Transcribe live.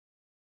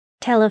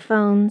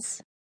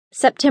Telephones.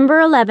 September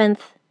 11th,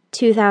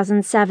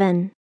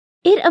 2007.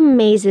 It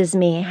amazes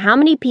me how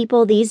many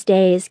people these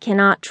days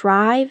cannot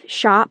drive,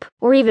 shop,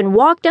 or even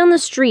walk down the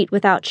street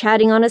without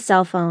chatting on a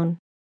cell phone.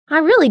 I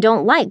really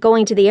don't like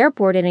going to the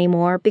airport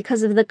anymore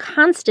because of the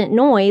constant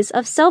noise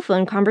of cell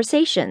phone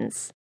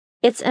conversations.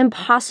 It's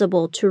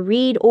impossible to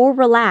read or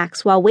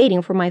relax while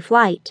waiting for my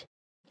flight.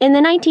 In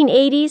the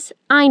 1980s,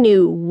 I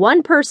knew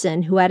one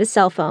person who had a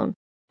cell phone.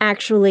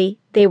 Actually,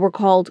 they were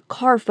called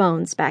car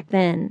phones back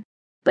then.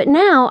 But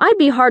now I'd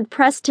be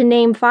hard-pressed to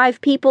name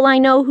 5 people I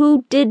know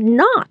who did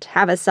not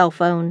have a cell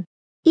phone.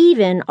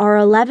 Even our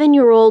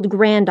 11-year-old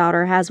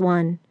granddaughter has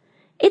one.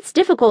 It's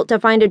difficult to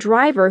find a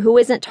driver who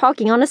isn't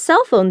talking on a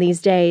cell phone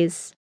these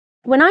days.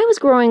 When I was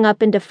growing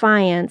up in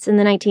Defiance in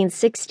the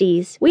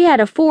 1960s, we had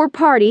a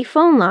 4-party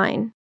phone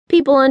line.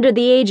 People under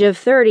the age of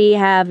 30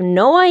 have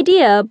no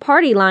idea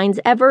party lines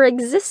ever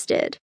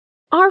existed.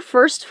 Our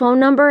first phone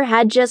number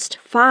had just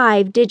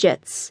 5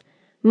 digits.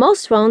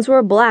 Most phones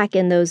were black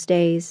in those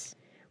days.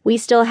 We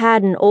still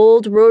had an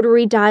old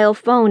rotary dial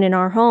phone in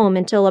our home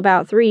until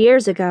about 3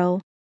 years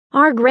ago.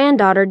 Our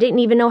granddaughter didn't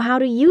even know how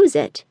to use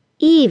it,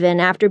 even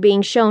after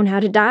being shown how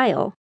to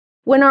dial.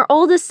 When our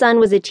oldest son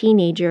was a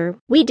teenager,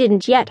 we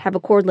didn't yet have a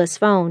cordless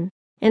phone.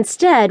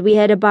 Instead, we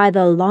had to buy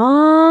the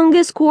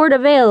longest cord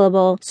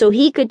available so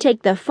he could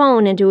take the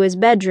phone into his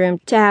bedroom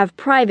to have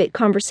private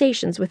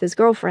conversations with his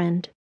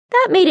girlfriend.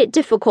 That made it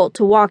difficult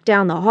to walk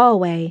down the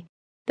hallway.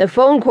 The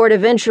phone cord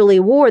eventually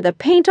wore the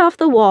paint off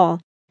the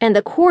wall, and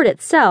the cord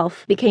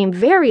itself became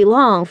very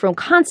long from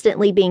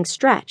constantly being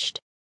stretched.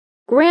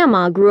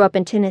 Grandma grew up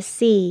in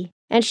Tennessee,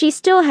 and she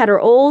still had her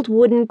old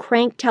wooden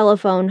crank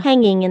telephone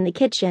hanging in the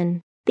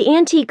kitchen. The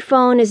antique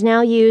phone is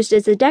now used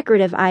as a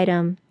decorative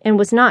item and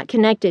was not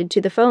connected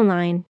to the phone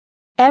line.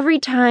 Every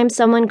time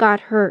someone got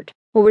hurt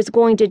or was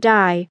going to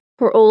die,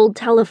 her old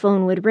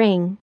telephone would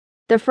ring.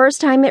 The first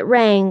time it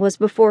rang was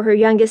before her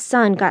youngest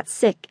son got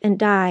sick and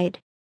died.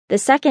 The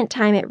second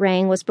time it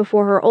rang was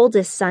before her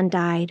oldest son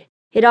died.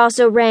 It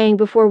also rang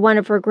before one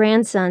of her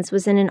grandsons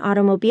was in an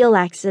automobile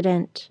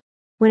accident.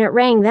 When it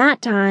rang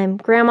that time,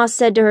 Grandma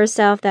said to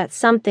herself that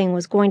something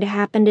was going to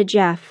happen to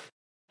Jeff.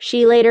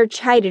 She later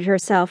chided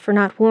herself for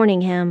not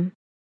warning him.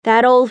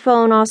 That old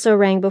phone also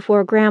rang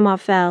before Grandma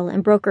fell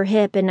and broke her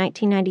hip in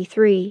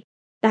 1993.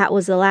 That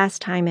was the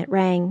last time it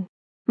rang.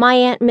 My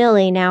Aunt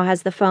Millie now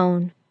has the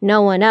phone.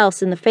 No one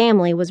else in the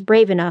family was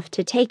brave enough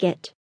to take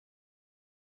it.